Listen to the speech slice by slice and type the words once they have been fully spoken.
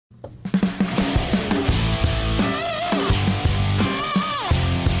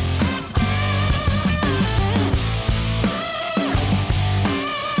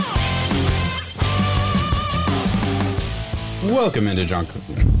Welcome into Junk.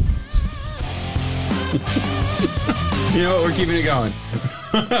 You know what? We're keeping it going.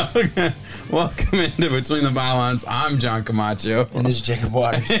 Welcome into Between the Pylons. I'm John Camacho. And this is Jacob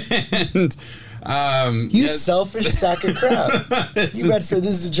Waters. And, you selfish sack of crap. You better say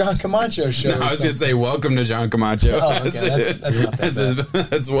this is the John Camacho show. No, I was going to say welcome to John Camacho. Oh, okay. That's not that bad.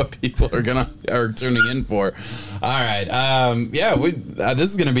 That's what people are tuning in for. All right.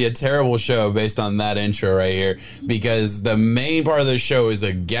 This is going to be a terrible show based on that intro right here, because the main part of the show is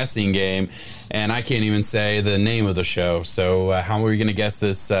a guessing game, and I can't even say the name of the show. So how are we going to guess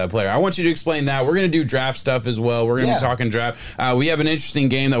this player? I want you to explain that. We're going to do draft stuff as well. We're going to be talking draft. We have an interesting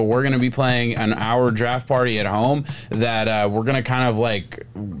game that we're going to be playing an hour draft party at home that we're going to kind of like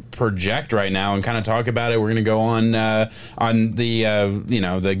project right now and kind of talk about it. We're going to go on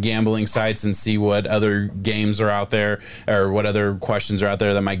the gambling sites and see what other games are out there or what other questions are out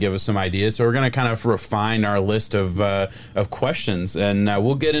there that might give us some ideas. So we're going to kind of refine our list of questions, and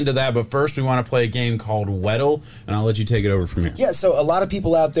we'll get into that. But first, we want to play a game called Weddle, and I'll let you take it over from here. Yeah, so a lot of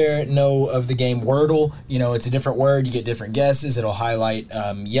people out there know of the game Wordle. You know, it's a different word. You get different guesses. It'll highlight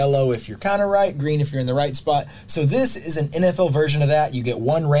yellow if you're kind of right, green if you're in the right spot. So this is an NFL version of that. You get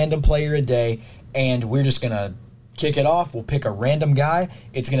one random player a day, and we're just going to kick it off. We'll pick a random guy.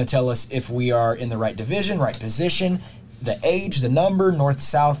 It's going to tell us if we are in the right division, right position, the age, the number, north,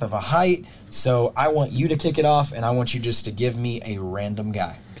 south of a height. So I want you to kick it off, and I want you just to give me a random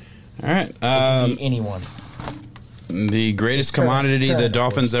guy. All right. It can be anyone. The greatest commodity the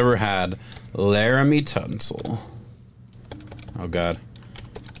Dolphins ever had, Laremy Tunsil. Oh, God.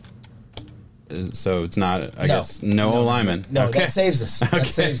 So it's not, I guess, no lineman. No, okay. That saves us. That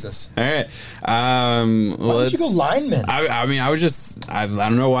saves us. All right. Why don't you go lineman? I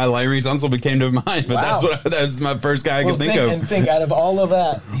don't know why Laremy Tunsil became to mind, but that's my first guy I could think of. And think, out of all of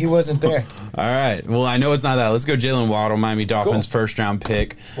that, he wasn't there. All right. Well, I know it's not that. Let's go Jalen Waddle, Miami Dolphins, first round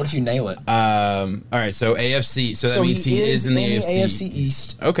pick. What if you nail it? All right. So AFC. So that means he is in the AFC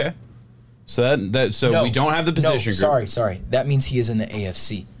East. Okay. So we don't have the position group. Sorry. That means he is in the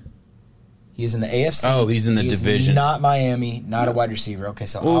AFC. He's in the AFC. Oh, he's in the division. Not Miami, not a wide receiver. Okay,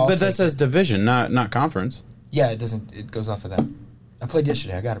 so but that says division, not conference. Yeah, it doesn't. It goes off of that. I played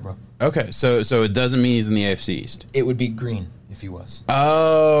yesterday. I got it, bro. Okay, so it doesn't mean he's in the AFC East. It would be green if he was.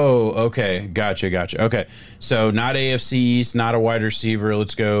 Oh, okay, gotcha. Okay, so not AFC East, not a wide receiver.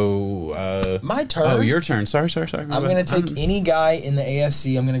 Let's go. My turn. Oh, your turn. Sorry. I'm going to take any guy in the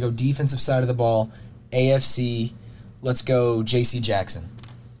AFC. I'm going to go defensive side of the ball. AFC. Let's go J.C. Jackson.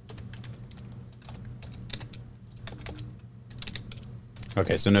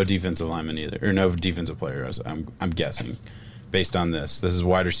 Okay, so no defensive lineman either, or no defensive player. I'm guessing, based on this. This is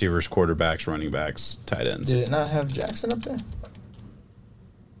wide receivers, quarterbacks, running backs, tight ends. Did it not have Jackson up there?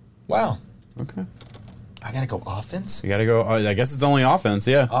 Wow. Okay. I gotta go offense. You gotta go. I guess it's only offense.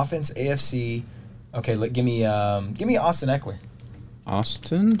 Yeah. Offense, AFC. Okay, give me Austin Eckler.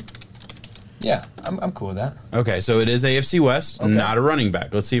 Austin. Yeah, I'm cool with that. Okay, so it is AFC West, not a running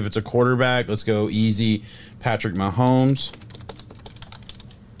back. Let's see if it's a quarterback. Let's go easy. Patrick Mahomes.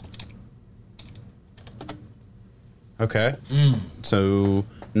 Okay. So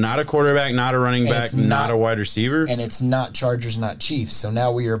not a quarterback, not a running back, not a wide receiver. And it's not Chargers, not Chiefs. So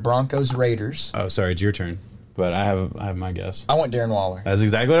now we are Broncos, Raiders. Oh, sorry, it's your turn. But I have my guess. I want Darren Waller. That's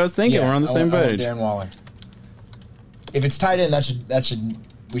exactly what I was thinking. Yeah, we're on the same page. I want Darren Waller. If it's tight end,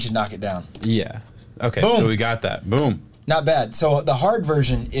 we should knock it down. Yeah. Okay, Boom. So we got that. Boom. Not bad. So the hard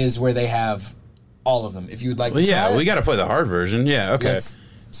version is where they have all of them. If you would like to try we got to play the hard version. Yeah, okay.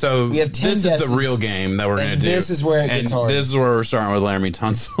 So we have 10 this guesses, is the real game that we're going to do. This is where it gets hard. This is where we're starting with Laremy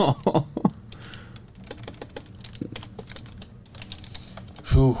Tunsil.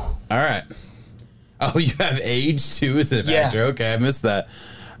 Whew. All right. Oh, you have age too? Is it a factor? Yeah. Okay, I missed that.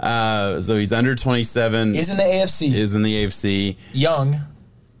 So he's under 27. Is in the AFC. Is in the AFC. Young.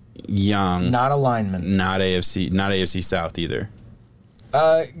 Not a lineman. Not AFC South either.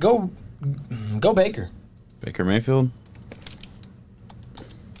 Go Baker. Baker Mayfield.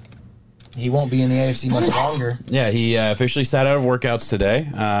 He won't be in the AFC much longer. Yeah, he officially sat out of workouts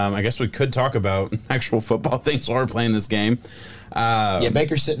today. I guess we could talk about actual football things while we're playing this game.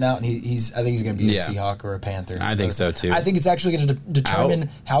 Baker's sitting out, and I think he's going to be a Seahawk or a Panther. I think so, too. I think it's actually going to determine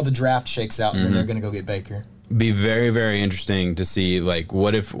how the draft shakes out, and then they're going to go get Baker. Be very, very interesting to see, like,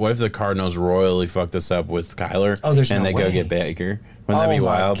 what if the Cardinals royally fuck this up with Kyler, and they go get Baker? Wouldn't that be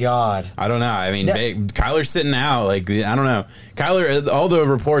wild? Oh, my God. I don't know. I mean, Kyler's sitting out. Like, I don't know. Kyler, all the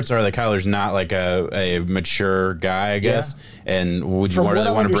reports are that Kyler's not, like, a mature guy, I guess. Yeah. And would you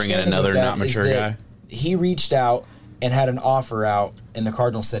really want to bring in another not mature guy? He reached out and had an offer out, and the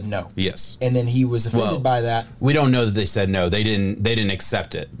Cardinals said no. Yes. And then he was offended by that. We don't know that they said no. They didn't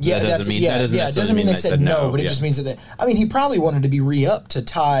accept it. Yeah, that doesn't mean it doesn't mean they said no, but it just means that he probably wanted to be re-upped to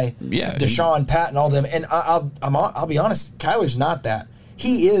tie Deshaun, Pat, and all them. And I'll be honest, Kyler's not that.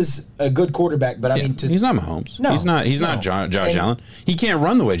 He is a good quarterback, but he's not Mahomes. No, he's not Josh Allen. He can't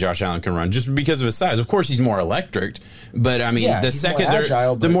run the way Josh Allen can run just because of his size. Of course, he's more electric, but the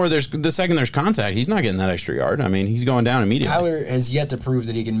second there's contact, he's not getting that extra yard. He's going down immediately. Kyler has yet to prove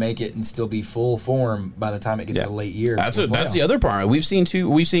that he can make it and still be full form by the time it gets to late year. That's the other part. We've seen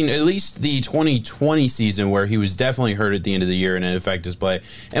at least the 2020 season where he was definitely hurt at the end of the year and it affected his play,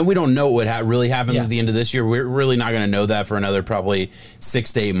 and we don't know what really happened at the end of this year. We're really not going to know that for another probably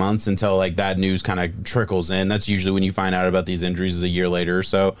 6 to 8 months until that news kind of trickles in. That's usually when you find out about these injuries is a year later or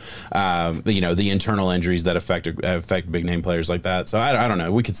so. The internal injuries that affect big name players like that. So I don't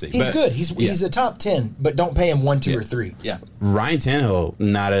know. We could see. He's good. He's a top 10, but don't pay him 1, 2, or 3. Yeah. Ryan Tannehill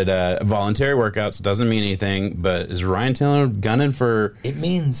not at voluntary workouts doesn't mean anything. But is Ryan Tannehill gunning for? It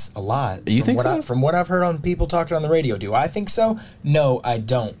means a lot. You think so? From what I've heard on people talking on the radio, do I think so? No, I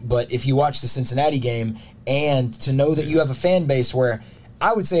don't. But if you watch the Cincinnati game and to know that you have a fan base where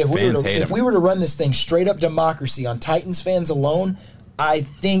I would say if we were to run this thing straight up democracy on Titans fans alone, I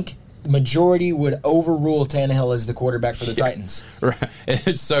think majority would overrule Tannehill as the quarterback for the Titans. Right.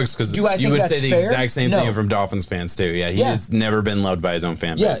 It sucks because you would say the exact same thing from Dolphins fans too. Yeah, has never been loved by his own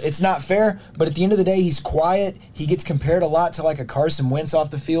fan base. Yeah, it's not fair, but at the end of the day, he's quiet. He gets compared a lot to a Carson Wentz off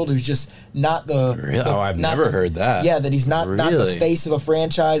the field who's just not the... Really? I've never heard that. Yeah, that he's not the face of a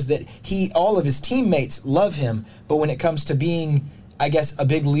franchise, that all of his teammates love him, but when it comes to being... I guess a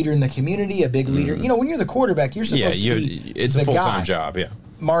big leader in the community, a big leader. When you're the quarterback, you're supposed to be it's a full-time job, yeah.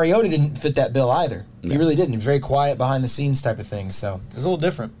 Mariota didn't fit that bill either. No. He really didn't. Very quiet, behind-the-scenes type of thing. So it's a little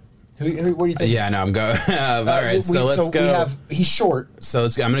different. What do you think? Yeah, no, I'm going. All right, let's go. He's short. So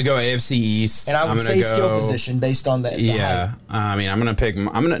I'm going to go AFC East. And I would say skill position based on the height. I'm going to pick.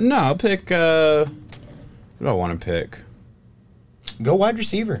 I'll pick. Who do I want to pick? Go wide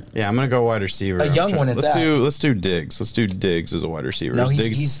receiver. Yeah, I'm going to go wide receiver. A young one at that. Let's do Diggs. Let's do Diggs as a wide receiver. No,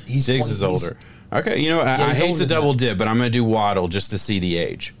 Diggs 20, is older. Okay, I hate to double dip, but I'm going to do Waddle just to see the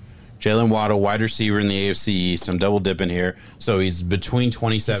age. Jalen Waddle, wide receiver in the AFC East. I'm double dipping here. So he's between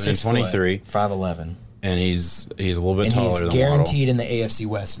 27 and 23. 5'11". And he's a little bit taller than Waddle. He's guaranteed in the AFC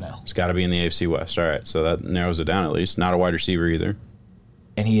West now. He's got to be in the AFC West. All right, so that narrows it down at least. Not a wide receiver either.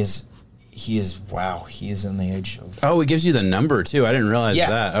 And he is in the age of... Oh, it gives you the number, too. I didn't realize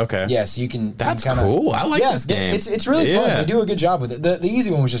that. Okay. Yeah, so you can... That's cool. I like this game. It's really fun. They do a good job with it. The easy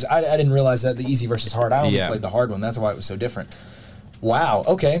one was just... I didn't realize that the easy versus hard. I only played the hard one. That's why it was so different. Wow.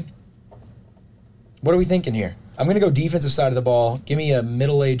 Okay. What are we thinking here? I'm going to go defensive side of the ball. Give me a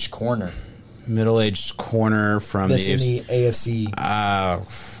middle-aged corner. Middle-aged corner from that's in the AFC.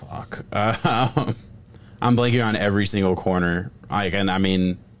 Fuck. I'm blanking on every single corner.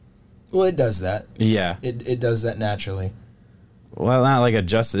 Well, it does that. Yeah. It does that naturally. Well, not like a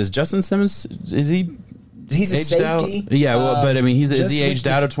Justin. Is Justin Simmons, is he He's a safety. Out? Yeah, well, but is he aged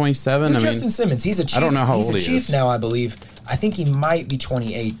out of 27? Justin Simmons, he's a Chief. I don't know how old he is. He's a Chief now, I believe. I think he might be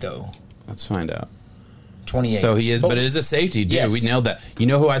 28, though. Let's find out. 28. So he is, but it is a safety. Dude, yes. We nailed that. You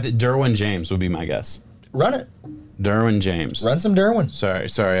know who I think? Derwin James would be my guess. Run it. Derwin James. Run some Derwin.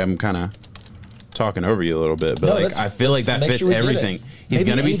 Sorry, I'm kind of talking over you a little bit, but I feel like that fits everything. He's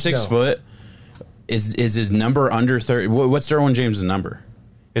going to be 6 foot. Is his number under 30? What's Derwin James' number?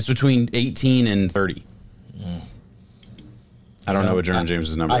 It's between 18 and 30. I don't know what Derwin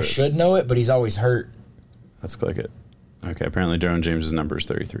James' number is. I should know it, but he's always hurt. Let's click it. Okay, apparently Derwin James' number is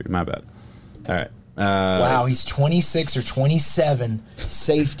 33. My bad. All right. Wow, he's 26 or 27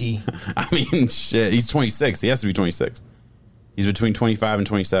 safety. I mean, shit. He's 26. He has to be 26. He's between 25 and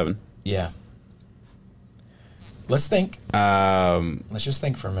 27. Yeah. Let's think. Let's just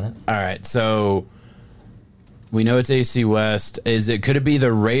think for a minute. All right, so we know it's AC West. Could it be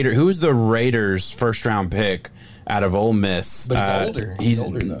the Raiders? Who's the Raiders' first round pick out of Ole Miss? But he's older. He's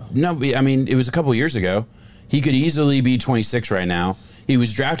older though. No, I mean it was a couple years ago. He could easily be 26 right now. He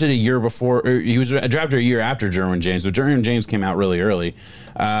was drafted a year before. Or he was drafted a year after Derwin James. But Derwin James came out really early.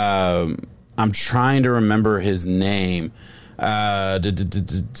 I'm trying to remember his name. You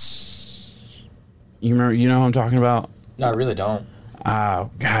remember? You know who I'm talking about? No, I really don't.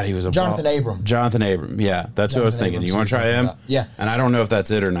 Oh, God, he was a... Jonathan Abram. Jonathan Abram, yeah. That's who I was thinking. You want to try him? Yeah. And I don't know if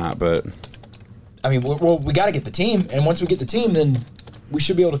that's it or not, but... I mean, we got to get the team, and once we get the team, then we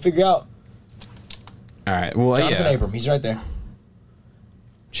should be able to figure out... All right, well, Jonathan Abram, he's right there.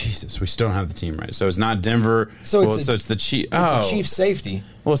 Jesus, we still don't have the team right. So it's not Denver. So it's the Chief. It's a Chief safety.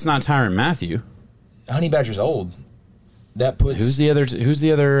 Well, it's not Tyrann Mathieu. Honey Badger's old. That puts Who's the other?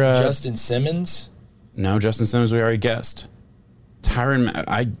 Justin Simmons. No, Justin Simmons. We already guessed. Tyrann.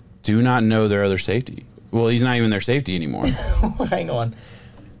 I do not know their other safety. Well, he's not even their safety anymore. Hang on.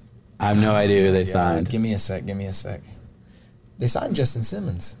 I have no idea who they signed. Give me a sec. They signed Justin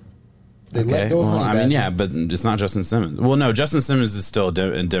Simmons. They Okay. let go of Well, Honey I mean, Badger. yeah, but it's not Justin Simmons. Well, no, Justin Simmons is still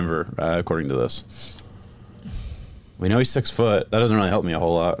in Denver, according to this. We know he's 6 foot. That doesn't really help me a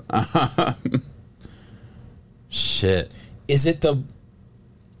whole lot. Shit. Is it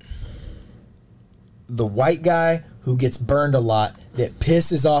the white guy who gets burned a lot that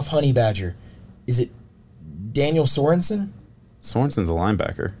pisses off Honey Badger? Is it Daniel Sorensen? Sorensen's a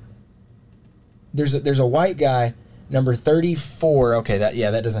linebacker. There's a white guy, number 34. Okay,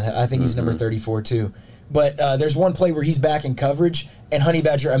 that doesn't. I think he's number 34 too. But there's one play where he's back in coverage, and Honey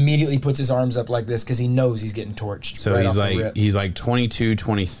Badger immediately puts his arms up like this because he knows he's getting torched. So right he's like 22,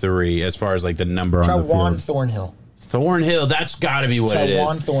 23 as far as like the number Try on the field. Juan Thornhill. Thornhill, that's got to be what it is.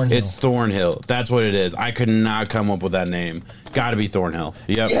 Juan Thornhill. It's Thornhill. That's what it is. I could not come up with that name. Got to be Thornhill.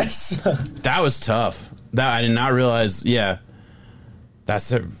 Yep. Yes. That was tough. That I did not realize. Yeah. That's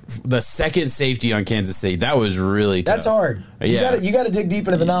the second safety on Kansas City. That was really tough. That's hard. Yeah. You got to dig deep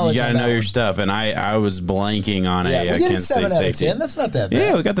into the knowledge. You got to on that know your one. stuff. And I was blanking on Yeah, a we did Kansas State 7 out of safety. 10. That's not that bad.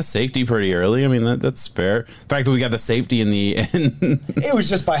 Yeah, we got the safety pretty early. I mean, that's fair. The fact that we got the safety in the end. It was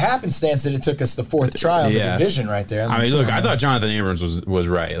just by happenstance that it took us the 4th try on the division right there. I mean, look, I thought Jonathan Abrams was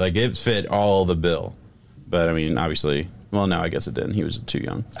right. Like, it fit all the bill. But, I mean, obviously, well, no, I guess it didn't. He was too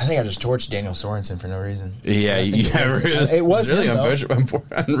young. I think I just torched Daniel Sorensen for no reason. Yeah, It was really him, though.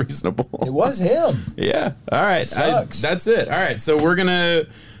 unreasonable. It was him. Yeah. All right. Sucks. That's it. All right. So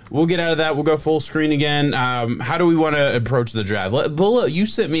we'll get out of that. We'll go full screen again. How do we want to approach the draft? You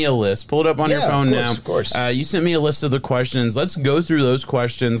sent me a list. Pull it up on your phone now. Of course. You sent me a list of the questions. Let's go through those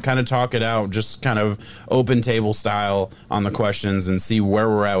questions, kind of talk it out, just kind of open table style on the questions and see where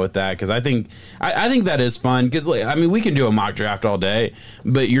we're at with that. Because I think that is fun. Because I mean, we can do a mock draft all day,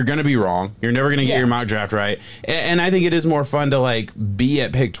 but you're going to be wrong. You're never going to get your mock draft right. And I think it is more fun to like be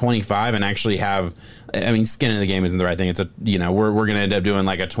at pick 25 and actually have. I mean, skin in the game isn't the right thing. It's we're going to end up doing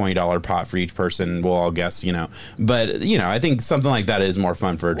like a $20 pot for each person. We'll all guess, But, I think something like that is more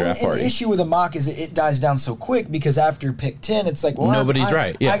fun for a draft party. The issue with a mock is it dies down so quick because after pick 10, it's like, well, nobody's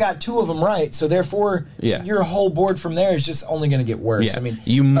right. Yeah. I got 2 of them right. So therefore, your whole board from there is just only going to get worse. Yeah. I mean,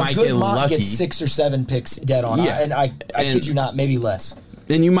 you might a good get mock lucky. gets 6 or 7 picks dead on. Yeah. And I kid you not, maybe less.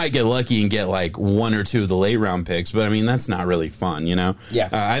 And you might get lucky and get like 1 or 2 of the late round picks, but I mean that's not really fun, Yeah.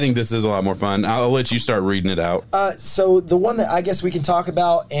 I think this is a lot more fun. I'll let you start reading it out. So the one that I guess we can talk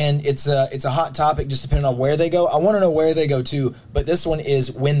about, and it's a hot topic just depending on where they go. I want to know where they go to, but this one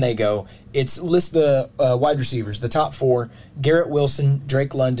is when they go. It's list the wide receivers, the top 4: Garrett Wilson,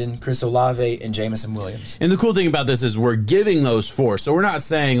 Drake London, Chris Olave, and Jameson Williams. And the cool thing about this is we're giving those 4, so we're not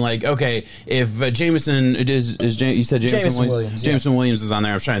saying like, okay, if Jameson you said Jameson Williams. Jameson Williams is on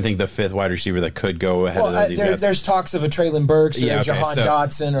there. I was trying to think the 5th wide receiver that could go ahead of these guys. There's talks of a Traylon Burks or Jahan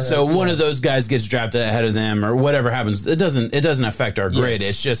Dotson, so one of those guys gets drafted ahead of them, or whatever happens. It doesn't affect our grid.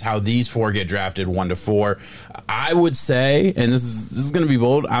 It's just how these 4 get drafted 1 to 4. I would say, and this is going to be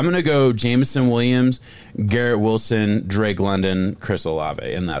bold. I'm going to go Jameson Williams, Garrett Wilson, Drake London, Chris Olave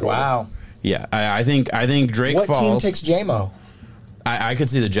in that order. Wow. Yeah, I think Drake what falls. What team takes JMO? I could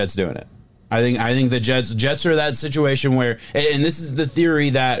see the Jets doing it. I think the Jets are that situation where, and this is the theory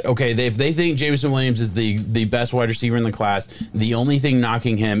that, okay, if they think Jameson Williams is the best wide receiver in the class, the only thing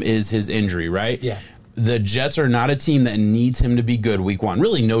knocking him is his injury, right? Yeah. The Jets are not a team that needs him to be good week 1.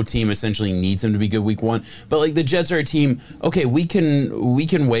 Really, no team essentially needs him to be good week 1. But like the Jets are a team, okay, we can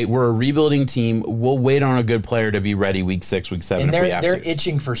wait. We're a rebuilding team. We'll wait on a good player to be ready week 6, week 7 and if we have they're to.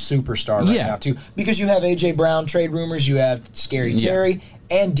 itching for superstar right now too, because you have AJ Brown trade rumors, you have Scary Terry,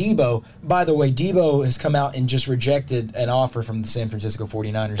 and Debo. By the way, Debo has come out and just rejected an offer from the San Francisco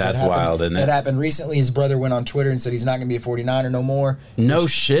 49ers. That's wild, isn't it? That happened recently. His brother went on Twitter and said he's not going to be a 49er no more. No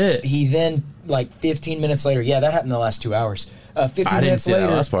shit. He then, like 15 minutes later, that happened in the last 2 hours. 15 minutes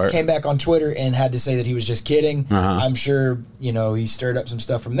later, came back on Twitter and had to say that he was just kidding. I'm sure, he stirred up some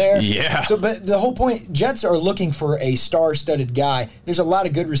stuff from there. Yeah. So, but the whole point, Jets are looking for a star-studded guy. There's a lot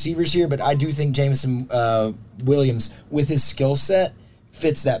of good receivers here, but I do think Jameson Williams, with his skill set,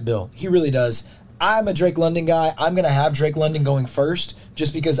 fits that bill. He really does. I'm a Drake London guy. I'm going to have Drake London going first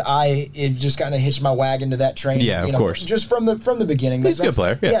just because it just kind of hitched my wagon to that train. Yeah, of course. Just from the beginning. He's a good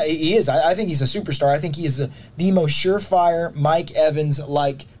player. Yeah, he is. I think he's a superstar. I think he is the most surefire Mike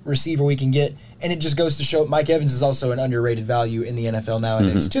Evans-like receiver we can get. And it just goes to show Mike Evans is also an underrated value in the NFL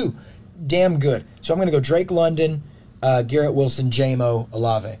nowadays, too. Damn good. So I'm going to go Drake London, Garrett Wilson, JMO,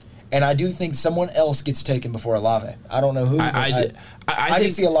 Olave. And I do think someone else gets taken before Olave. I don't know who. I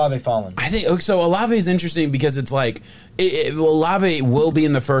can see Olave falling. I think so. Olave is interesting because it's like Olave will be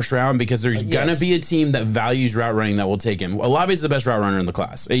in the first round because there's gonna be a team that values route running that will take him. Olave is the best route runner in the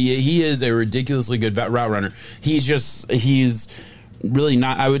class. He is a ridiculously good route runner. He's really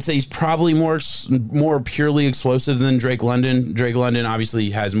not. I would say he's probably more purely explosive than Drake London. Drake London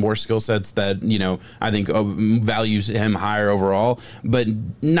obviously has more skill sets that I think values him higher overall, but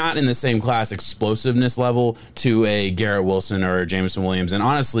not in the same class explosiveness level to a Garrett Wilson or a Jameson Williams. And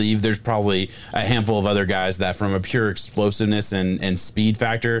honestly, there's probably a handful of other guys that from a pure explosiveness and speed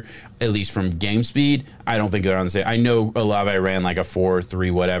factor, at least from game speed, I don't think they're on the same. I know Olave ran like a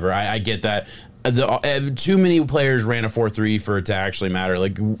 4.3 whatever. I get that. Too many players ran a 4.3 for it to actually matter.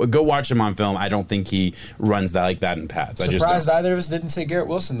 Like, go watch him on film. I don't think he runs that like that in pads. Surprised either of us didn't say Garrett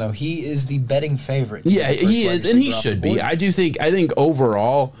Wilson, though. He is the betting favorite. Yeah, he is, and he should be. I think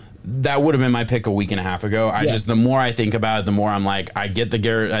overall, that would have been my pick a week and a half ago. The more I think about it, the more I'm like, I get the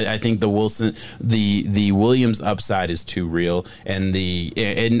Garrett. I think the Wilson, the Williams upside is too real, and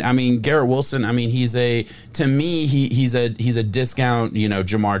I mean Garrett Wilson. I mean he's a discount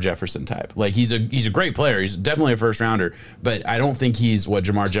Jamar Jefferson type. Like he's a great player. He's definitely a first rounder, but I don't think he's what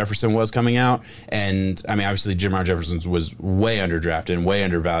Jamar Jefferson was coming out. And I mean obviously Jamar Jefferson was way underdrafted and way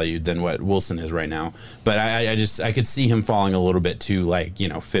undervalued than what Wilson is right now. But I could see him falling a little bit to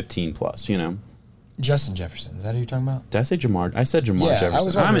 15 plus, Justin Jefferson, is that who you're talking about? Did I say Jamar? I said Jamar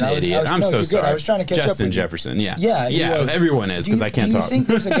Jefferson. I'm an idiot. I'm so sorry. I was trying to catch Justin up with Jefferson, yeah. Yeah, everyone is because I can't talk. Do you think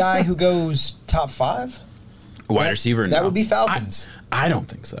there's a guy who goes top 5? Wide receiver? That would be Falcons. I don't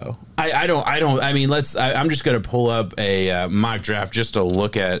think so. I don't. I mean, I'm just going to pull up a mock draft just to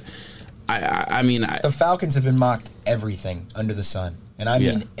look at. The Falcons have been mocked everything under the sun, and I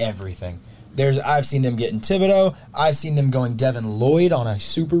mean everything. I've seen them getting Thibodeau. I've seen them going Devin Lloyd on a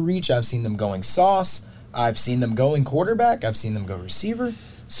super reach. I've seen them going Sauce. I've seen them going quarterback. I've seen them go receiver.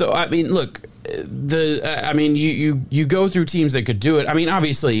 So I mean, look, you go through teams that could do it. I mean,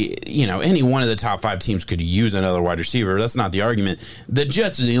 obviously, any one of the top 5 teams could use another wide receiver. That's not the argument. The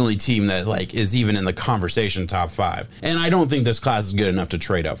Jets are the only team that is even in the conversation top 5, and I don't think this class is good enough to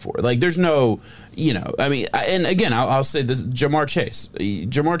trade up for. There's no, and again, I'll say this: Jamar Chase.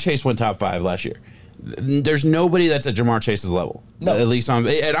 Jamar Chase went top 5 last year. There's nobody that's at Jamar Chase's level. No. At least and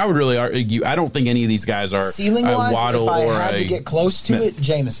I would really argue, I don't think any of these guys are ceiling-wise, Waddle if I or had to get close Smith. to it,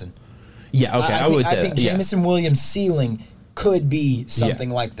 Jameson. Yeah, okay, I would say I think Jameson Williams' ceiling could be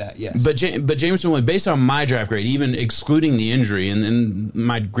something like that, yes. But Jameson Williams, based on my draft grade, even excluding the injury, and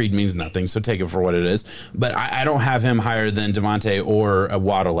my grade means nothing, so take it for what it is, but I don't have him higher than Devontae or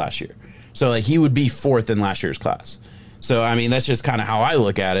Waddle last year. So he would be 4th in last year's class. So, I mean, that's just kind of how I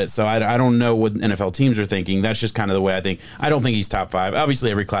look at it. So, I don't know what NFL teams are thinking. That's just kind of the way I think. I don't think he's top 5. Obviously,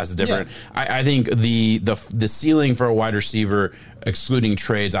 every class is different. Yeah. I think the ceiling for a wide receiver, excluding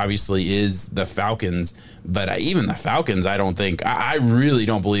trades, obviously is the Falcons. But even the Falcons, I don't think. I really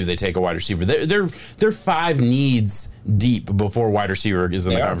don't believe they take a wide receiver. They're 5 needs deep before wide receiver is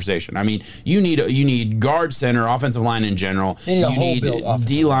in the conversation. I mean, you need guard, center, offensive line in general. You need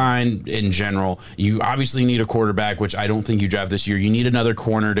D-line in general. You obviously need a quarterback, which I don't think you draft this year. You need another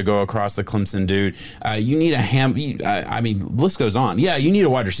corner to go across the Clemson dude. You need a list goes on. Yeah, you need a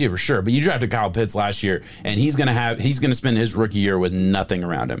wide receiver, sure, but you drafted Kyle Pitts last year, and he's gonna spend his rookie year with nothing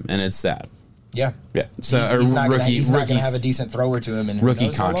around him, and it's sad. Yeah. So he's not going to have a decent thrower to him. And rookie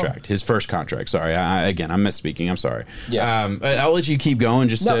contract, his first contract. Sorry, I'm misspeaking. I'm sorry. Yeah. I'll let you keep going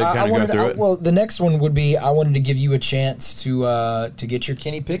just to kind of go through it. Well, the next one would be I wanted to give you a chance to get your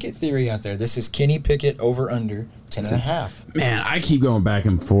Kenny Pickett theory out there. This is Kenny Pickett over under 10.5. Man, I keep going back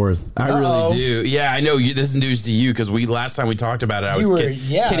and forth. I really do. Yeah, I know this is news to you because last time we talked about it,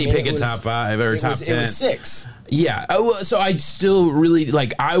 Kenny Pickett top 5 or top 10. It was 6. Yeah. So I still really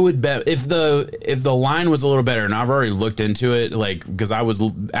I would bet if the line was a little better, and I've already looked into it, because I was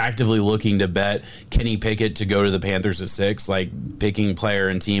actively looking to bet Kenny Pickett to go to the Panthers at 6, picking player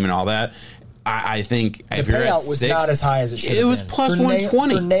and team and all that. I think if you're at 6, was not as high as it should have been. It was plus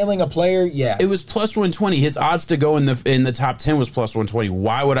 120 for nailing a player. Yeah, it was plus 120. His odds to go in the top 10 was plus 120.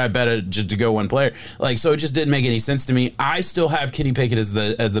 Why would I bet it just to go one player? So it just didn't make any sense to me. I still have Kenny Pickett as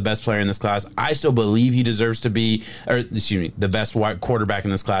the best player in this class. I still believe he deserves to be, the best quarterback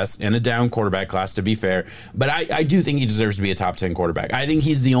in this class, in a down quarterback class, to be fair. But I do think he deserves to be a top 10 quarterback. I think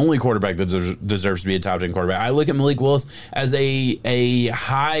he's the only quarterback that deserves to be a top 10 quarterback. I look at Malik Willis as a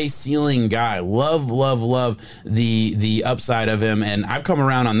high ceiling guy. Love the upside of him, and I've come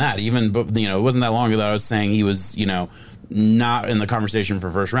around on that. Even it wasn't that long ago that I was saying he was not in the conversation for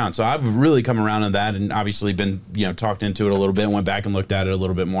first round. So I've really come around on that, and obviously been talked into it a little bit, went back and looked at it a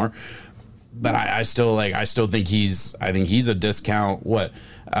little bit more. But I still think he's a discount.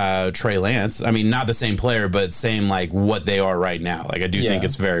 Trey Lance? I mean, not the same player, but same what they are right now. I do think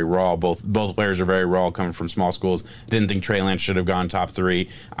it's very raw. Both players are very raw, coming from small schools. Didn't think Trey Lance should have gone top 3.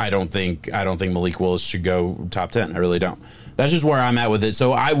 I don't think Malik Willis should go top 10. I really don't. That's just where I'm at with it.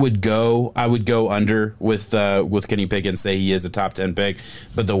 So I would go under with Kenny Pickett and say he is a top 10 pick.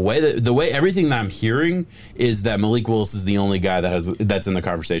 But the way everything that I'm hearing is that Malik Willis is the only guy that's in the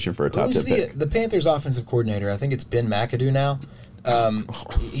conversation for a top 10 pick. The Panthers offensive coordinator, I think it's Ben McAdoo now.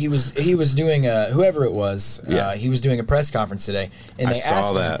 He was doing whoever it was. He was doing a press conference today, and they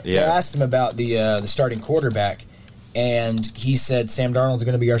asked him about the starting quarterback, and he said Sam Darnold's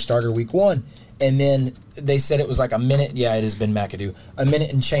going to be our starter week 1. And then they said it was like a minute. Yeah, it has been McAdoo. A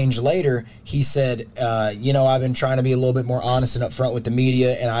minute and change later, he said, I've been trying to be a little bit more honest and upfront with the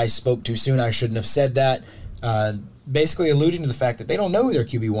media, and I spoke too soon. I shouldn't have said that. Basically alluding to the fact that they don't know who their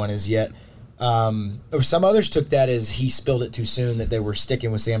QB1 is yet. Or some others took that as he spilled it too soon, that they were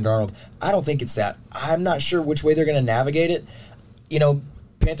sticking with Sam Darnold. I don't think it's that. I'm not sure which way they're going to navigate it.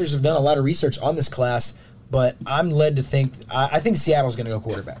 Panthers have done a lot of research on this class, but I'm led to think I think Seattle's going to go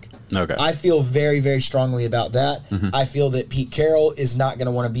quarterback. Okay. I feel very, very strongly about that. Mm-hmm. I feel that Pete Carroll is not going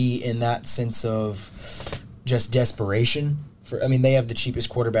to want to be in that sense of just desperation. They have the cheapest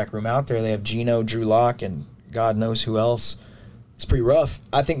quarterback room out there. They have Geno, Drew Lock, and God knows who else. It's pretty rough.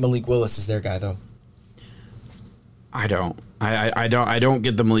 I think Malik Willis is their guy, though. I don't. I don't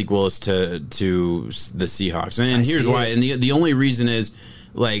get the Malik Willis to the Seahawks, and here's why. And the only reason is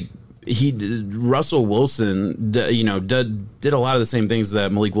Russell Wilson, did a lot of the same things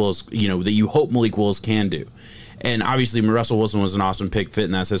that Malik Willis, that you hope Malik Willis can do. And obviously, Russell Wilson was an awesome pick, fit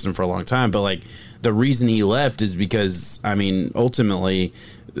in that system for a long time. But the reason he left is because, ultimately,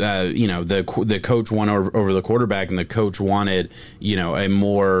 the coach won over the quarterback, and the coach wanted, a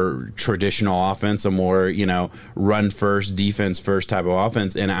more traditional offense, a more, run first, defense first type of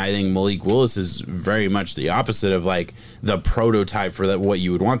offense. And I think Malik Willis is very much the opposite of the prototype for what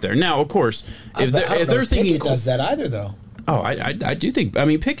you would want there. Now, of course, if they're thinking Pickett does that either, though. Oh, I do think.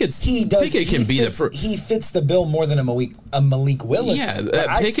 Pickett can be he fits the bill more than a Malik Willis. Yeah,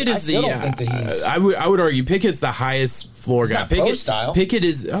 Pickett is the. I don't think that he's. I would argue Pickett's the highest floor guy. Not pro style. Pickett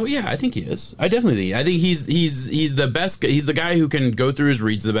is. Oh yeah, I think he is. I definitely think. I think he's the best. He's the guy who can go through his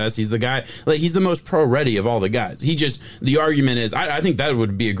reads the best. He's the guy. He's the most pro ready of all the guys. The argument is. I think that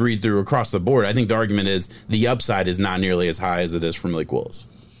would be agreed through across the board. I think the argument is the upside is not nearly as high as it is for Malik Willis.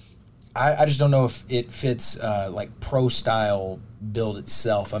 I just don't know if it fits pro style build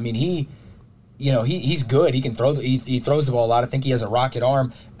itself. He's good. He can throw. He throws the ball a lot. I think he has a rocket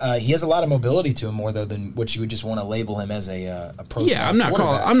arm. He has a lot of mobility to him, more though than what you would just want to label him as a pro. Yeah, I'm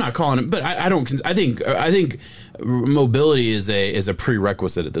not calling him, but I don't. I think mobility is a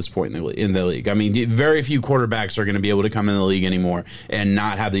prerequisite at this point in the league. Very few quarterbacks are going to be able to come in the league anymore and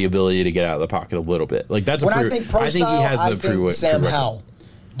not have the ability to get out of the pocket a little bit. That's when I think pro style. I think Sam Howell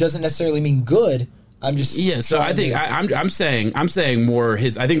doesn't necessarily mean good. I'm just So I think I'm saying more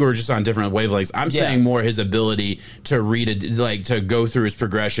his. I think we're just on different wavelengths. I'm saying more his ability to read to go through his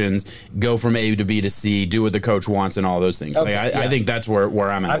progressions, go from A to B to C, do what the coach wants, and all those things. Okay, I think that's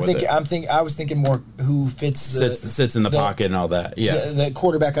where I'm at. I was thinking more who sits in the pocket and all that. Yeah, the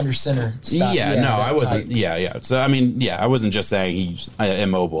quarterback under center style. I wasn't. Type. Yeah. So I wasn't just saying he's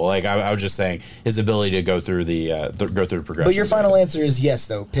immobile. I was just saying his ability to go through progression. But your final answer is yes,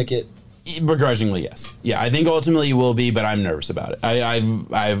 though. Pickett. Begrudgingly, yes. Yeah, I think ultimately he will be, but I'm nervous about it.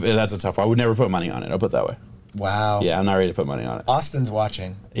 That's a tough one. I would never put money on it. I'll put it that way. Wow. Yeah, I'm not ready to put money on it. Austin's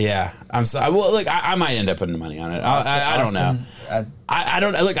watching. Yeah, I'm so. Well, look, I might end up putting money on it. I don't know. I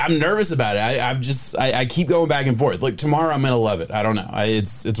don't. Look, I'm nervous about it. I keep going back and forth. Like tomorrow, I'm gonna love it. I don't know.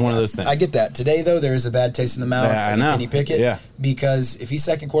 It's one of those things. I get that. Today, though, there is a bad taste in the mouth. Yeah, I know. Kenny Pickett. Yeah. Because if he's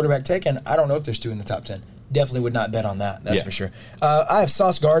second quarterback taken, I don't know if there's two in the top 10. Definitely would not bet on that. That's for sure. I have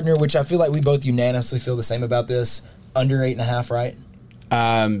Sauce Gardner, which I feel like we both unanimously feel the same about this. Under 8.5, right?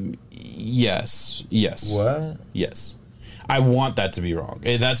 Yes. What? Yes. I want that to be wrong.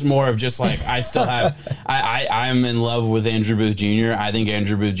 That's more of just I still have. I'm in love with Andrew Booth Jr. I think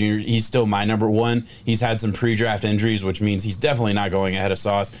Andrew Booth Jr. He's still my number one. He's had some pre-draft injuries, which means he's definitely not going ahead of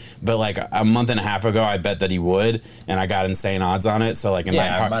Sauce. But a month and a half ago, I bet that he would, and I got insane odds on it. So my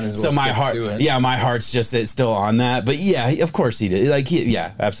heart, my heart's just still on that. But yeah, of course he did.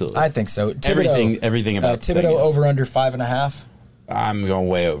 Absolutely. I think so. Everything about Thibodeau over under 5.5. I'm going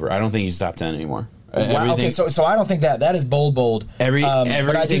way over. I don't think he's top 10 anymore. Wow, okay, so I don't think that is bold. But I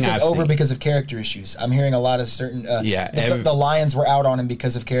do think over because of character issues. I'm hearing a lot of certain. The Lions were out on him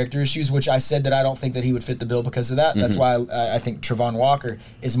because of character issues, which I said that I don't think that he would fit the bill because of that. That's why I think Travon Walker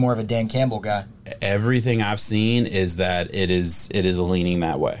is more of a Dan Campbell guy. Everything I've seen is that it is leaning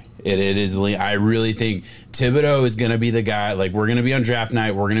that way. It is. I really think Thibodeau is going to be the guy. Like, we're going to be on draft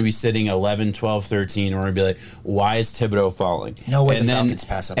night. We're going to be sitting 11, 12, 13. And we're going to be like, why is Thibodeau falling? No way the Falcons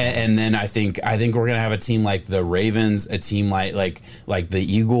pass up. And then I think we're going to have a team like the Ravens, a team like the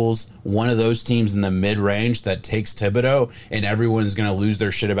Eagles, one of those teams in the mid range that takes Thibodeau, and everyone's going to lose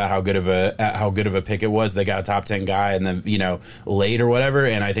their shit about how good of a pick it was. They got a top 10 guy, and then late or whatever.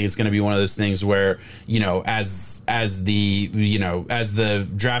 And I think it's going to be one of those things where as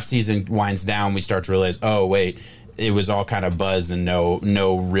the draft season winds down, we start to realize, oh wait, it was all kind of buzz and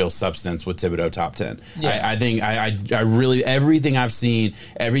no real substance with Thibodeau top 10. Yeah. I think I really, everything I've seen,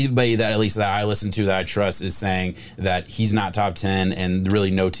 everybody that at least that I listen to that I trust is saying that he's not top 10, and really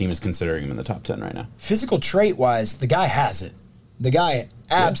no team is considering him in the top 10 right now. Physical trait wise, the guy has it. The guy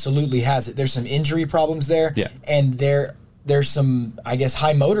absolutely has it. There's some injury problems there, and there's some, I guess,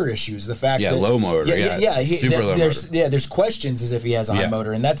 high motor issues. The fact that low motor, super low motor. There's questions as if he has a high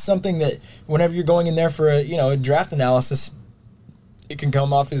motor, and that's something that whenever you're going in there for a draft analysis, it can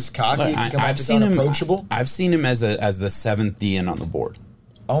come off as cocky. It can come off as unapproachable. I've seen him as the seventh DN on the board.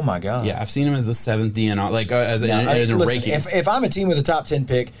 Oh my god! Yeah, I've seen him as the seventh DN on as a rankings. If I'm a team with a top 10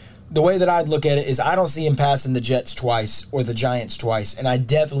 pick, the way that I'd look at it is I don't see him passing the Jets twice or the Giants twice, and I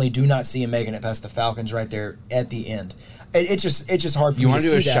definitely do not see him making it past the Falcons right there at the end. It's just hard for me to see that. You want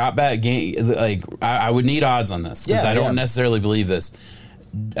to do a shot bet game? Like, I would need odds on this because I don't necessarily believe this.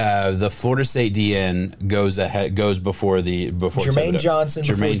 The Florida State DN goes before Jermaine Thibodeau. Johnson.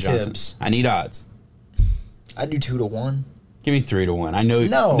 Jermaine Johnson. Tibbs. I need odds. I'd do 2-1. Give me 3-1. I know.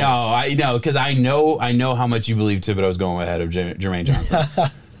 No, I know because I know how much you believe Thibodeau is going ahead of Jermaine Johnson.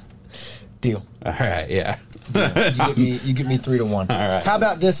 Deal. All right. Yeah. You get me 3-1. All right. How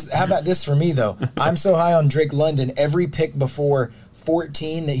about this for me though? I'm so high on Drake London. Every pick before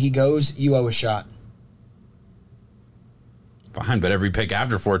 14 that he goes, you owe a shot. Fine, but every pick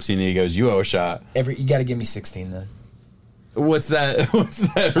after 14 that he goes, you owe a shot. You got to give me 16 then. What's that?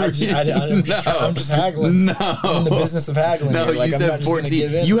 I'm just haggling. No, I'm in the business of haggling. No, you said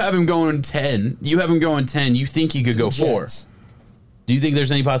 14. You have him going 10. You think he could go 4. Do you think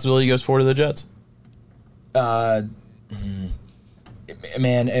there's any possibility he goes 4 to the Jets? Man,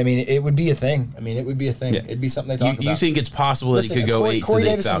 I mean, it would be a thing. Yeah. It'd be something they talk about. You think it's possible that he could go 8 Corey to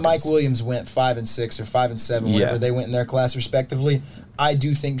the Davis Falcons? And Mike Williams went 5 and 6 or 5 and 7, whatever they went in their class respectively. I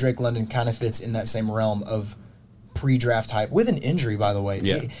do think Drake London kind of fits in that same realm of pre-draft hype with an injury, by the way.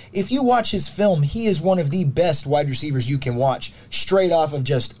 Yeah. If you watch his film, he is one of the best wide receivers you can watch straight off of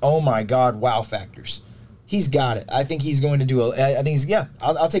just, oh my God, wow factors. He's got it. I think he's going to do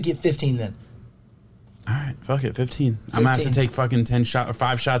I'll take you at 15 then. All right, fuck it, 15. I'm going to have to take fucking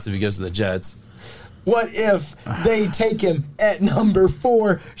 5 shots if he goes to the Jets. What if they take him at number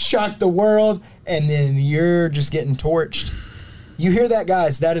 4, shock the world, and then you're just getting torched? You hear that,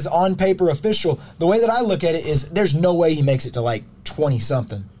 guys? That is on paper official. The way that I look at it is there's no way he makes it to like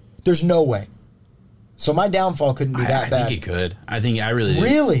 20-something. There's no way. So my downfall couldn't be that bad. I think he could. I really do.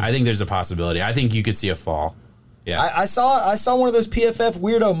 Really? I think there's a possibility. I think you could see a fall. Yeah. I saw one of those PFF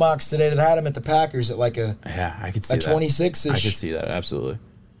weirdo mocks today that had him at the Packers at like I could see that. 26-ish. I could see that, absolutely.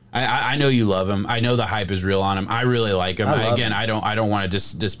 I know you love him. I know the hype is real on him. I really like him. I don't want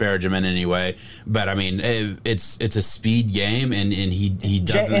to disparage him in any way, but I mean it's a speed game, and he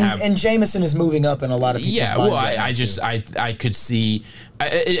doesn't have. And Jameson is moving up in a lot of people's minds. Well, I could see.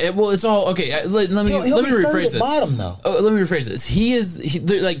 It's all okay. Let me rephrase this. Bottom though. Let me rephrase this.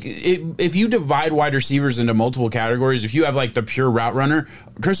 If you divide wide receivers into multiple categories, if you have like the pure route runner,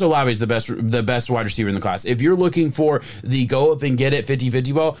 Chris Olave is the best wide receiver in the class. If you're looking for the go up and get it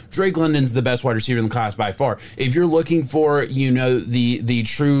 50-50 ball, Drake London's the best wide receiver in the class by far. If you're looking for the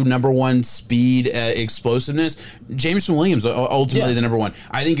true number 1 speed explosiveness, Jameson Williams ultimately the number 1.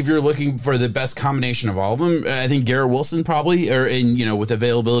 I think if you're looking for the best combination of all of them, I think Garrett Wilson probably with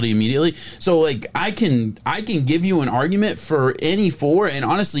availability immediately. So like I can give you an argument for any 4, and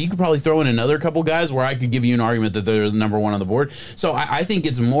honestly you could probably throw in another couple guys where I could give you an argument that they're the number 1 on the board. So I think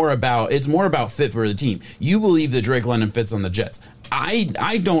it's more about fit for the team. You believe that Drake London fits on the Jets.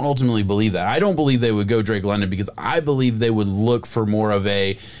 I don't ultimately believe that. I don't believe they would go Drake London because I believe they would look for more of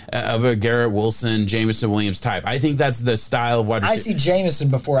a Garrett Wilson, Jameson Williams type. I think that's the style of wide receiver. I see Jameson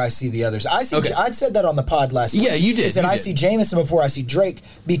before I see the others. I said that on the pod last week. Yeah, you did. I said I see Jameson before I see Drake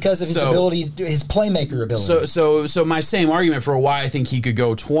because of his ability, his playmaker ability. So my same argument for why I think he could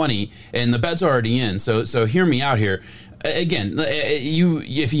go 20, and the bet's already in. So hear me out here. Again,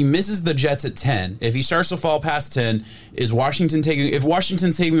 if he misses the Jets at 10, if he starts to fall past 10, is Washington taking? If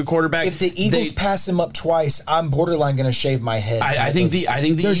Washington's taking a quarterback, if the Eagles pass him up twice, I'm borderline going to shave my head. I think the there's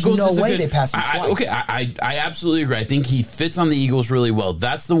Eagles. There's no way they pass him twice. Okay, I absolutely agree. I think he fits on the Eagles really well.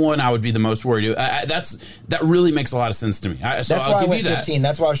 That's the one I would be the most worried. That really makes a lot of sense to me. That's why I went 15.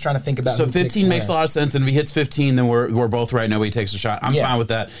 That's why I was trying to think about. So 15 makes a lot of sense, and if he hits 15, then we're both right. Nobody takes a shot. I'm fine with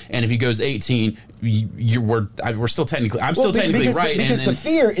that. And if he goes 18. We're still technically. I'm still technically right. Because the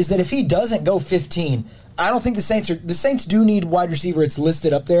fear is that if he doesn't go 15, I don't think the Saints do need wide receiver. It's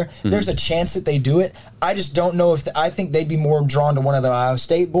listed up there. Mm-hmm. There's a chance that they do it. I just don't know if I think they'd be more drawn to one of the Ohio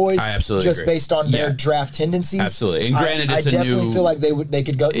State boys. I absolutely just agree. Based on their draft tendencies. Absolutely. And granted, I definitely feel like they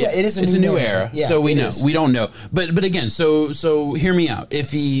could go. Yeah, it is a new era. Yeah, so we don't know. But again, so hear me out. If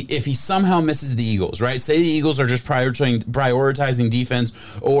he somehow misses the Eagles, right? Say the Eagles are just prioritizing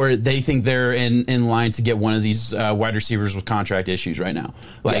defense, or they think they're in line to get one of these wide receivers with contract issues right now.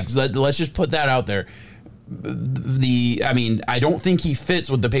 Let's just put that out there. I don't think he fits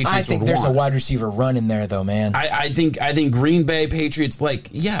what the Patriots would want. I think there's a wide receiver run in there, though, man. I think Green Bay Patriots, late.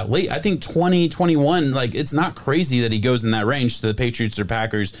 I think 20, 21, it's not crazy that he goes in that range to the Patriots or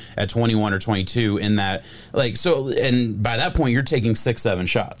Packers at 21 or 22 in that. And by that point, you're taking 6-7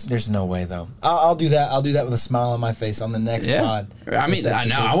 shots. There's no way, though. I'll do that. I'll do that with a smile on my face on the next pod. I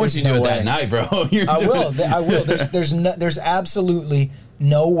know. I want you to do it that night, bro. I will. There's absolutely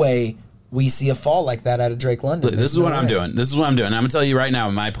no way we see a fall like that out of Drake London. This is what I'm doing. I'm going to tell you right now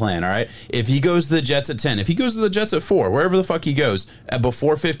my plan, all right? If he goes to the Jets at 10, if he goes to the Jets at 4, wherever the fuck he goes,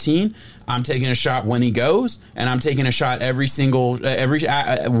 before 15, I'm taking a shot when he goes, and I'm taking a shot when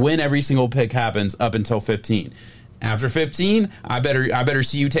every single pick happens up until 15. After 15, I better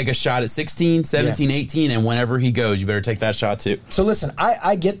see you take a shot at 16, 17, 18, and whenever he goes, you better take that shot too. So listen,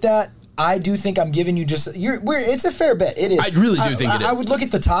 I get that. I do think I'm giving you it's a fair bet. It is. I really do think it is. I would look at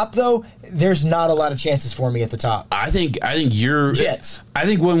the top, though. There's not a lot of chances for me at the top. I think you're Jets. I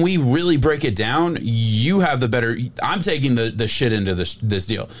think when we really break it down, you have the better. I'm taking the shit into this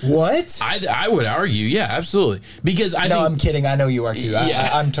deal. What? I would argue, yeah, absolutely. Because I'm kidding. I know you are too.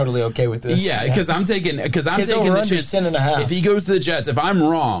 Yeah. I'm totally okay with this. Yeah, because I'm taking the chance. 10.5. If he goes to the Jets, if I'm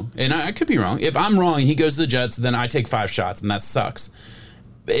wrong, and I could be wrong, if I'm wrong and he goes to the Jets, then I take 5 shots, and that sucks.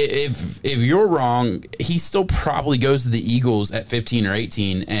 If you're wrong, he still probably goes to the Eagles at 15 or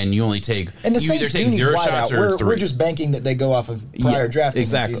 18, and you only take either take 0 shots or 3. We're just banking that they they go off of prior draft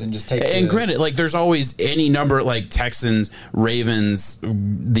tendencies and just take. And granted, there's always any number Texans, Ravens,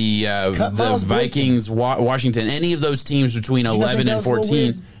 the Vikings, Washington, any of those teams between 11 and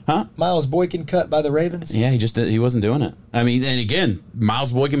 14. Huh? Miles Boykin cut by the Ravens? Yeah, he wasn't doing it. I mean, and again,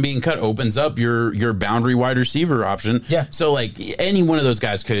 Miles Boykin being cut opens up your boundary wide receiver option. Yeah. So any one of those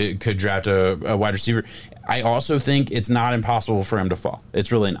guys could draft a wide receiver. I also think it's not impossible for him to fall.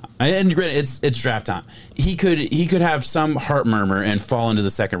 It's really not. And granted, it's draft time. He could have some heart murmur and fall into the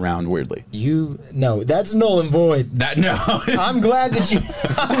second round weirdly. That's null and void. I'm glad that you.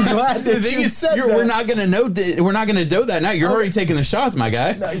 I'm glad that you said that. We're not gonna know. We're not gonna know that now. You're already taking the shots, my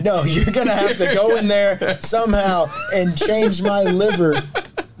guy. No, you're gonna have to go in there somehow and change my liver.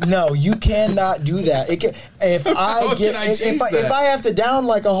 No, you cannot do that. If I have to down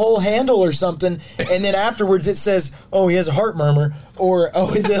a whole handle or something, and then afterwards it says, "Oh, he has a heart murmur," or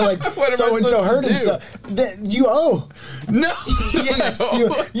 "Oh, so and so hurt himself," then you no, yes,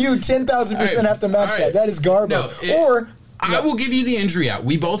 no. you 10,000% have to match that. That is garbage. I will give you the injury out.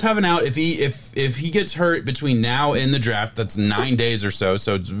 We both have an out. If he gets hurt between now and the draft, that's 9 days or so.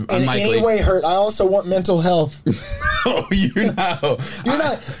 So it's unlikely. Anyway, hurt. I also want mental health. Oh, you're not.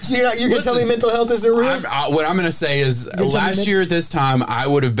 You're gonna tell me mental health isn't real. What I'm gonna say is, last year at this time, I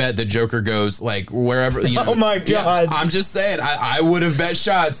would have bet the Joker goes wherever. Oh my god! Yeah, I'm just saying, I would have bet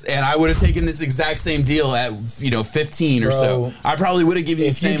shots, and I would have taken this exact same deal at 15 or so. I probably would have given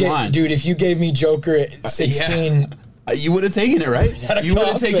you the same line, dude. If you gave me Joker at 16. You would have taken it, right? You would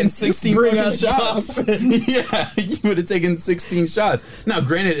have taken 16 fucking shots. Yeah, you would have taken 16 shots. Now,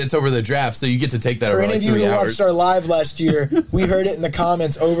 granted, it's over the draft, so you get to take that over like 3 hours. For any of you who watched our live last year, we heard it in the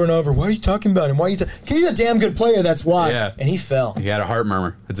comments over and over. Why are you talking about him? Why are you? He's a damn good player. That's why. Yeah. And he fell. He had a heart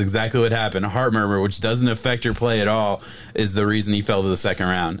murmur. That's exactly what happened. A heart murmur, which doesn't affect your play at all, is the reason he fell to the second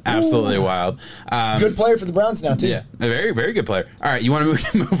round. Absolutely wild. Good player for the Browns now, too. Yeah, a very, very good player. All right, you want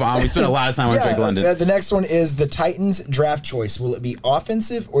to move on? We spent a lot of time on Drake London. The next one is the Titans draft choice. Will it be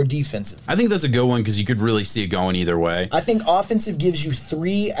offensive or defensive? I think that's a good one because you could really see it going either way. I think offensive gives you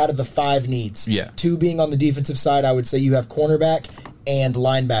 3 out of the 5 needs. Yeah. 2 being on the defensive side. I would say you have cornerback and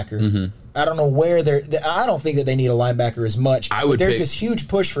linebacker. Mm-hmm. I don't know where I don't think that they need a linebacker as much. There's this huge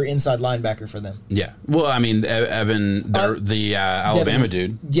push for inside linebacker for them. Yeah. Well, I mean, Evan, the Alabama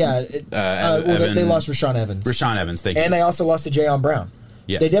dude. Yeah. They lost Rashaan Evans. Rashaan Evans, thank you. And they also lost to Jayon Brown.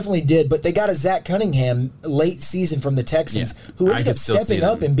 Yeah. They definitely did, but they got a Zach Cunningham late season from the Texans who ended up stepping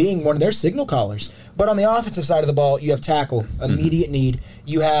up and being one of their signal callers. But on the offensive side of the ball, you have tackle, immediate need.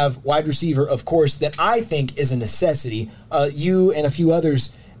 You have wide receiver, of course, that I think is a necessity. You and a few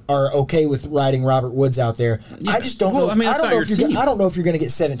others are okay with riding Robert Woods out there. Yeah. I just don't know. I don't know if you're going to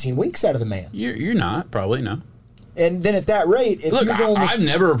get 17 weeks out of the man. You're not, probably no. And then at that rate, if you're going with, I've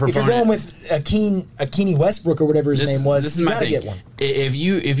never a proponent. If you're going with Akini Westbrook or whatever his name was, you got to get one.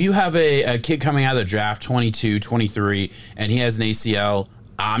 If you have a kid coming out of the draft, 22, 23, and he has an ACL,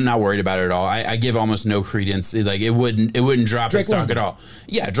 I'm not worried about it at all. I give almost no credence. Like it wouldn't drop his stock at all.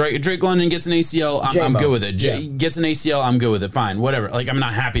 Yeah, Drake London gets an ACL. I'm good with it. Gets an ACL. I'm good with it. Fine, whatever. Like I'm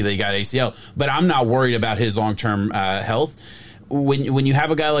not happy that he got ACL, but I'm not worried about his long-term health. When you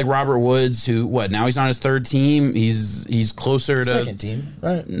have a guy like Robert Woods, who now he's on his 3rd team, he's closer to 2nd team,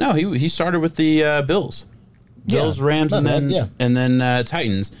 right? No, he started with the Bills. Bills, Rams, and then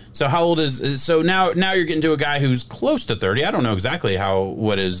Titans. So how old is so now you're getting to a guy who's close to 30. I don't know exactly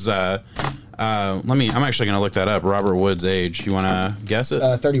what is. I'm actually going to look that up. Robert Woods' age. You want to guess it?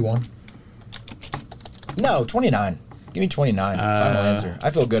 31. No, 29. Give me 29. Final answer. I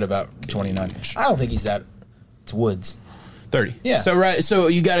feel good about 29. I don't think he's that. It's Woods. 30. Yeah. So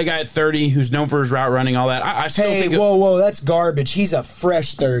you got a guy at 30 who's known for his route running, all that. I still think. Whoa, that's garbage. He's a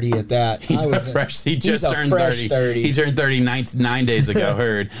fresh 30 at that. He just turned 30. He turned 30 9 days ago.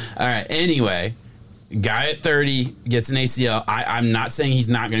 Heard. All right. Anyway, guy at 30 gets an ACL. I'm not saying he's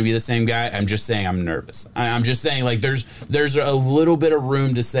not going to be the same guy. I'm just saying I'm nervous. I'm just saying like there's a little bit of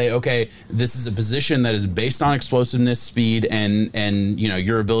room to say, okay, this is a position that is based on explosiveness, speed, and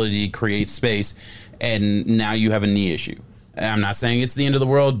your ability to create space, and now you have a knee issue. I'm not saying it's the end of the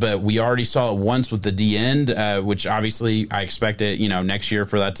world, but we already saw it once with the D end, which obviously I expect it, next year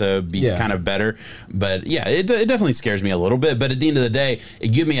for that to be kind of better. But yeah, it definitely scares me a little bit. But at the end of the day,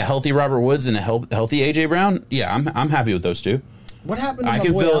 give me a healthy Robert Woods and a healthy AJ Brown. Yeah, I'm happy with those two. What happened to I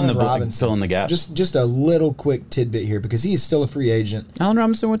can fill in the gaps. Just a little quick tidbit here because he is still a free agent. Allen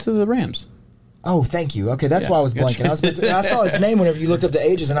Robinson went to the Rams. Oh, thank you. Okay, that's why I was blanking. I saw his name whenever you looked up the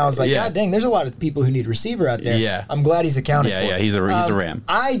ages, and I was like, God dang, there's a lot of people who need receiver out there. Yeah. I'm glad he's accounted for. Yeah, he's a Ram.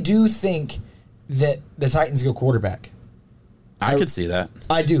 I do think that the Titans go quarterback. I could see that.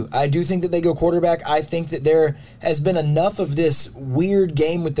 I do. I do think that they go quarterback. I think that there has been enough of this weird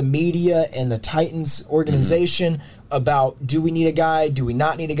game with the media and the Titans organization about do we need a guy, do we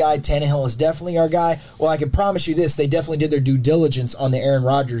not need a guy? Tannehill is definitely our guy. Well, I can promise you this, they definitely did their due diligence on the Aaron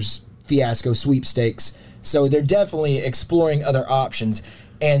Rodgers fiasco sweepstakes. So they're definitely exploring other options.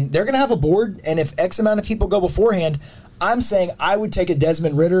 And they're going to have a board, and if X amount of people go beforehand, I'm saying I would take a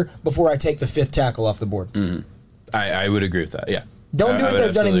Desmond Ridder before I take the 5th tackle off the board. Mm-hmm. I would agree with that, yeah. Don't do what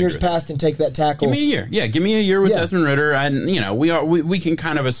they've done in years past and take that tackle. Give me a year. Yeah, give me a year with Desmond Ridder. And, we can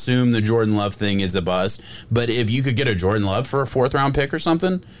kind of assume the Jordan Love thing is a bust. But if you could get a Jordan Love for a 4th-round pick or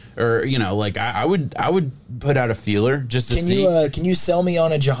something, or, I would put out a feeler just to see. Can you sell me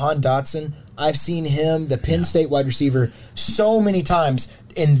on a Jahan Dotson? I've seen him, the Penn State wide receiver, so many times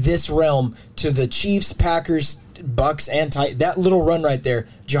in this realm to the Chiefs, Packers, Bucks, and Titans. That little run right there,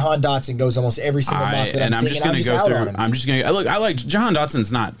 Jahan Dotson goes almost every single month that I'm just going to go through. I'm just going to look. I like Jahan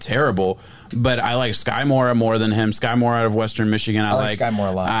Dotson's not terrible, but I like Sky Moore more than him. Sky Moore out of Western Michigan. I like Sky Moore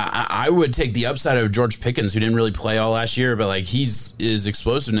a lot. I would take the upside of George Pickens, who didn't really play all last year, but like his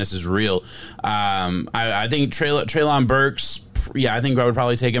explosiveness is real. I think Treylon Burks. Yeah, I think I would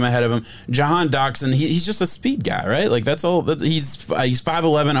probably take him ahead of him. Jahan Dotson, he's just a speed guy, right? Like that's all. He's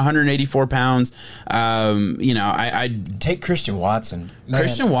 5'11", 184 pounds. now. I take Christian Watson. Man,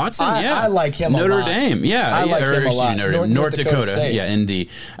 Christian Watson, I like him Notre a lot. Dame, yeah. I like him a lot. North Dakota, yeah, ND.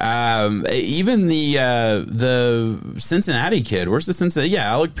 Even the Cincinnati kid, where's the Cincinnati?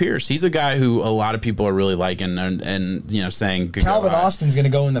 Yeah, Alec Pierce. He's a guy who a lot of people are really liking and saying could Calvin Austin's going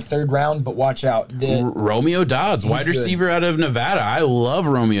to go in the 3rd round, but watch out. Romeo Dodds, wide receiver out of Nevada. I love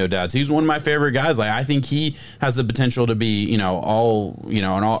Romeo Dodds. He's one of my favorite guys. Like, I think he has the potential to be, a Pro Bowl type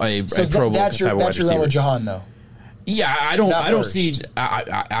of wide receiver. That's your Jahan, though. Yeah, I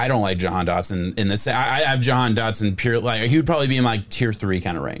don't like Jahan Dotson in this. I have Jahan Dotson pure, like, he would probably be in like tier 3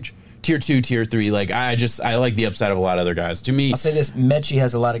 kind of range. Tier 2, Tier 3, like I like the upside of a lot of other guys. To me, I'll say this: Mechie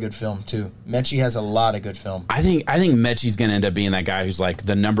has a lot of good film too. Mechie has a lot of good film. I think Mechie's going to end up being that guy who's like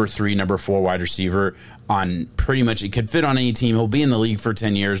the number 3, number 4 wide receiver on pretty much. It could fit on any team. He'll be in the league for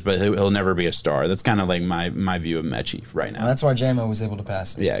 10 years, but he'll never be a star. That's kind of like my view of Mechie right now. Well, that's why JMO was able to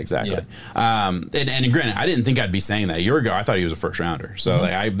pass him. Yeah, exactly. Yeah. And granted, I didn't think I'd be saying that a year ago. I thought he was a first rounder. So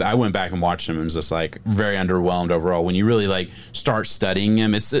like I went back and watched him and was just like very underwhelmed overall. When you really like start studying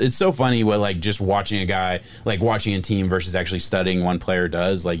him, it's so funny what like just watching a guy, like watching a team versus actually studying one player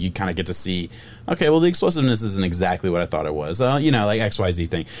does. Like you kind of get to see, okay, well the explosiveness isn't exactly what I thought it was. Like XYZ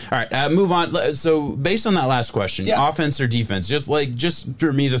thing. All right, move on. So based on that last question, offense or defense, just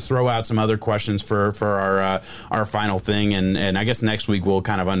for me to throw out some other questions for our final thing, and I guess next week we'll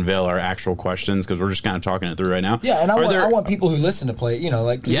kind of unveil our actual questions because we're just kind of talking it through right now. Yeah, and I want people who listen to play, throw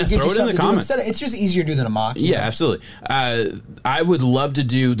it in the comments. It's just easier to do than a mock. Yeah, absolutely. I would love to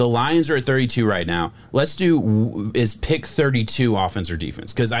do. The Lions are at 32 right now. Let's do is pick 32 offense or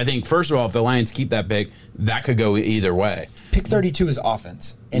defense, because I think first of all, if the Lions keep that pick, that could go either way. Pick 32 is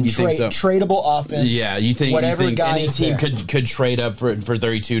offense and tradable offense. Yeah, you think any team could trade up for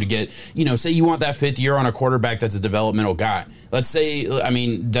 32 to get, say you want that 5th year on a quarterback that's a developmental guy. Let's say,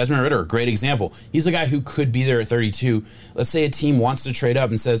 Desmond Ridder, great example. He's a guy who could be there at 32. Let's say a team wants to trade up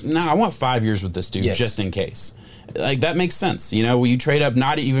and says, "No, I want 5 years with this dude just in case." Like, that makes sense. You trade up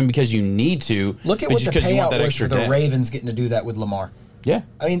not even because you need to. Look at what the payout was for the Ravens getting to do that with Lamar. Yeah,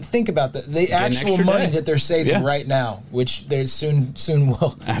 I mean, think about the actual money that they're saving right now, which they soon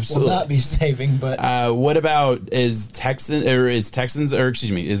will not be saving. But what about is the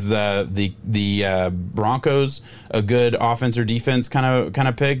Broncos a good offense or defense kind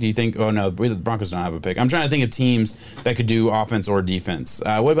of pick? Do you think? Oh no, the Broncos don't have a pick. I'm trying to think of teams that could do offense or defense.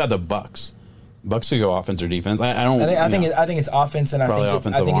 What about the Bucks? Bucks could go offense or defense. I think it's offense, and I think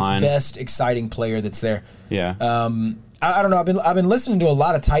it's best exciting player that's there. Yeah. I don't know. I've been listening to a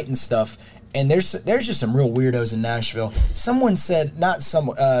lot of Titan stuff, and there's just some real weirdos in Nashville. Someone said,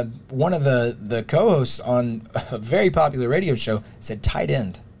 one of the co-hosts on a very popular radio show said tight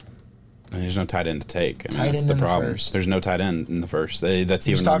end. There's no tight end to take. That's the problem. There's no tight end in the first. That's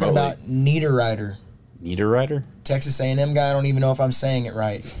even talking remotely. about Niederreiter. Niederreiter? Texas A&M guy. I don't even know if I'm saying it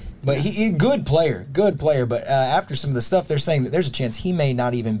right. But he good player. But after some of the stuff, they're saying that there's a chance he may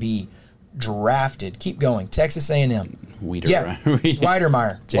not even be drafted. Keep going. Texas A&M. Weidermeyer.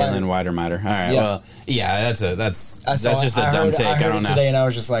 Jalen Weidermeyer. All right. Yeah. Well, yeah, that's just a dumb take. I don't know. Today, and I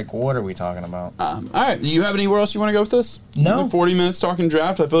was just like, what are we talking about? All right. Do you have anywhere else you want to go with this? No. 40 minutes talking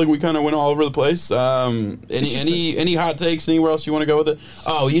draft. I feel like we kind of went all over the place. Any hot takes? Anywhere else you want to go with it?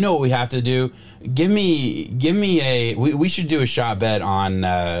 Oh, you know what we have to do? Give me a. We should do a shot bet on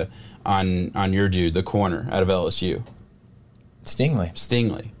your dude, the corner out of LSU.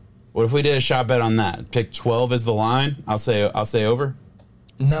 Stingley. What if we did a shot bet on that? Pick 12 as the line. I'll say over.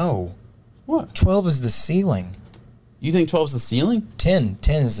 No. What? 12 is the ceiling. You think 12 is the ceiling? 10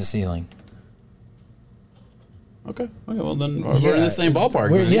 is the ceiling. Okay. Well, then we're in the same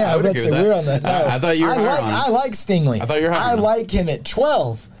ballpark. We're on that. No. I thought you were higher on. I like Stingley. I thought you were higher. I like him at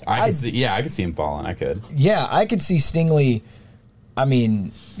 12. I could see him falling. I could. Yeah, I could see Stingley. I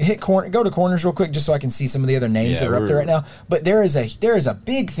mean, go to corners real quick just so I can see some of the other names that are up there right now. But there is a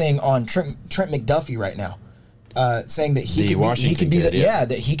big thing on Trent McDuffie right now, saying that he could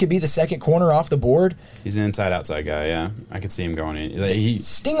be the second corner off the board. He's an inside-outside guy. Yeah, I could see him going in.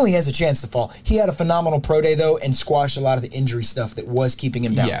 Stingley has a chance to fall. He had a phenomenal pro day though, and squashed a lot of the injury stuff that was keeping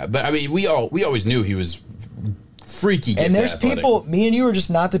him down. Yeah, but I mean, we always knew he was freaky. And there's people. Me and you are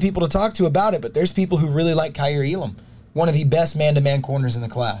just not the people to talk to about it, but there's people who really like Kaiir Elam. One of the best man-to-man corners in the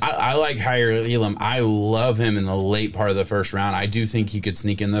class. I like Kaiir Elam. I love him in the late part of the first round. I do think he could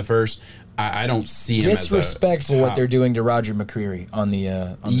sneak in the first. I don't see him disrespectful as what they're doing to Roger McCreary on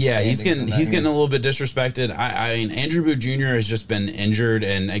the yeah, he's getting here. a little bit disrespected. I mean, Andrew Booth Jr. has just been injured,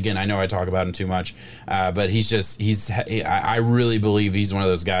 and again, I know I talk about him too much, but I really believe he's one of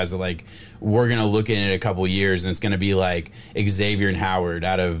those guys that like we're gonna look in it a couple years, and it's gonna be like Xavier and Howard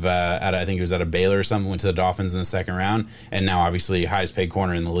out of I think it was out of Baylor or something, went to the Dolphins in the second round, and now obviously highest paid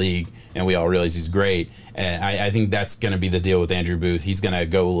corner in the league, and we all realize he's great. And I think that's gonna be the deal with Andrew Booth. He's gonna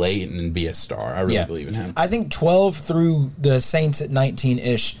go late and be a star. I really believe in him. I think 12 through the Saints at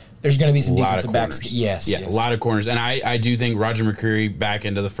 19-ish. There's going to be some defensive backs. Yes. A lot of corners. And I do think Roger McCreary back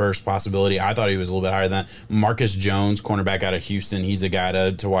into the first possibility. I thought he was a little bit higher than that. Marcus Jones, cornerback out of Houston, he's a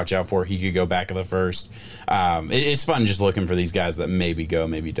guy to watch out for. He could go back to the first. It's fun just looking for these guys that maybe go,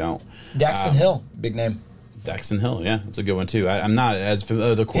 maybe don't. Daxton Hill, big name. Daxton Hill, yeah, that's a good one too. I'm not as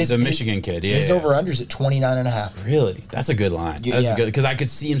the Michigan kid. Yeah, his over/unders at 29.5. Really, that's a good line. That's good because I could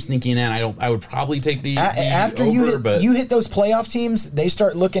see him sneaking in. I would probably take the after over, you hit those playoff teams. They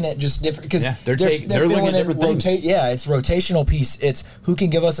start looking at just different because they're looking at different things. It's rotational piece. It's who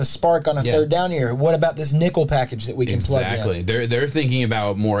can give us a spark on a third down here. What about this nickel package that we can plug in? Exactly. They're thinking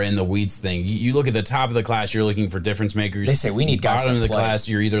about more in the weeds thing. You look at the top of the class, you're looking for difference makers. They say we need guys. Bottom of the class,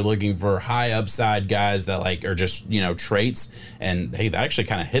 you're either looking for high upside guys that like are just traits, and hey, that actually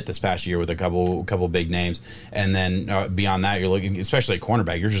kind of hit this past year with a couple big names, and then beyond that, you're looking, especially at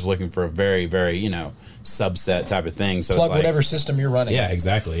cornerback, you're just looking for a very, very subset type of thing. So plug it's like, whatever system you're running. Yeah,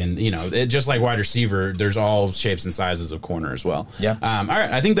 exactly, and just like wide receiver, there's all shapes and sizes of corner as well. Yeah. All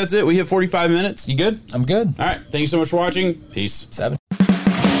right, I think that's it. We hit 45 minutes. You good? I'm good. All right, thank you so much for watching. Peace. 7.